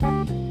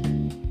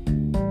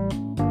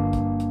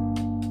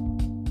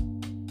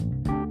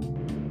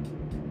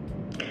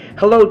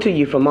Hello to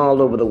you from all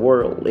over the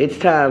world. It's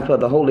time for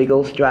the Holy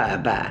Ghost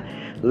drive-by.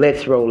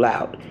 Let's roll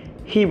out.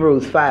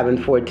 Hebrews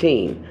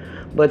 5:14.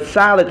 But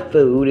solid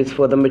food is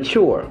for the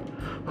mature,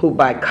 who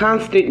by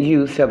constant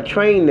use have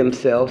trained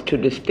themselves to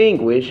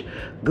distinguish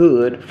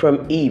good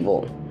from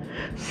evil.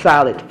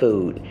 Solid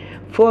food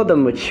for the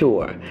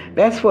mature.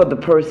 That's for the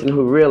person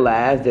who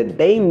realizes that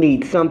they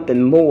need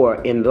something more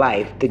in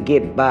life to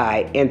get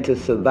by and to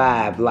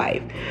survive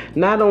life.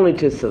 Not only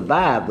to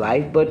survive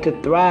life, but to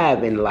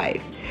thrive in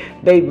life.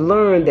 They've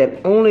learned that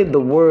only the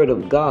Word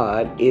of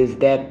God is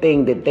that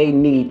thing that they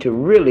need to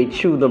really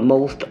chew the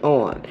most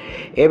on.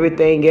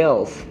 Everything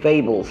else,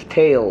 fables,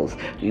 tales,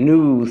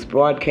 news,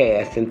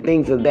 broadcasts, and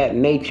things of that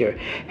nature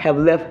have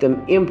left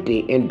them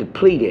empty and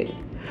depleted.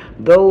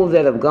 Those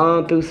that have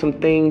gone through some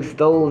things,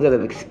 those that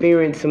have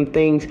experienced some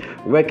things,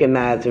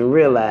 recognize and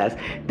realize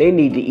they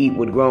need to eat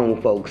what grown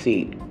folks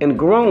eat. And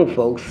grown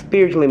folks,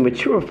 spiritually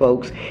mature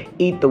folks,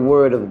 eat the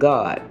Word of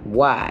God.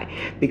 Why?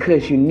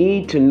 Because you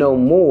need to know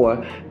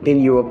more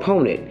than your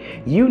opponent.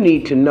 You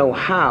need to know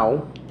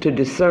how to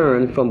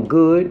discern from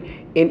good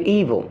and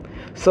evil.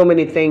 So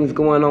many things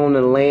going on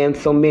in the land,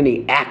 so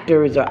many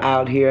actors are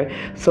out here,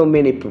 so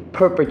many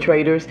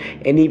perpetrators,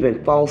 and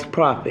even false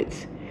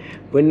prophets.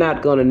 We're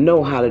not going to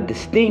know how to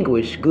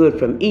distinguish good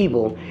from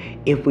evil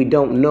if we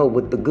don't know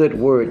what the good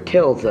word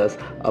tells us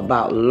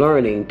about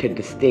learning to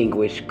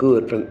distinguish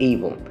good from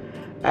evil.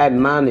 I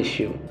admonish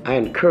you, I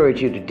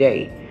encourage you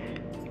today,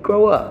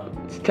 grow up.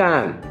 It's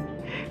time.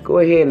 Go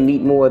ahead and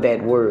eat more of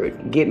that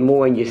word. Get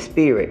more in your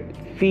spirit.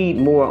 Feed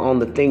more on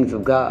the things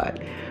of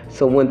God.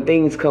 So when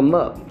things come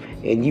up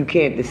and you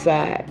can't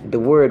decide, the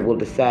word will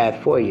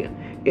decide for you.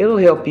 It'll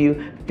help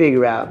you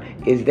figure out,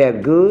 is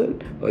that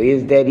good or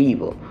is that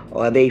evil?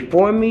 Are they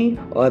for me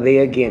or are they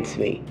against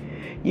me?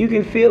 You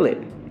can feel it.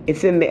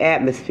 It's in the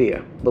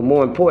atmosphere. But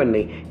more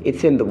importantly,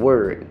 it's in the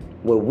Word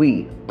where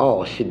we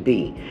all should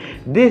be.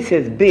 This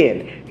has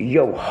been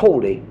your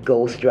Holy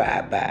Ghost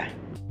Drive-By.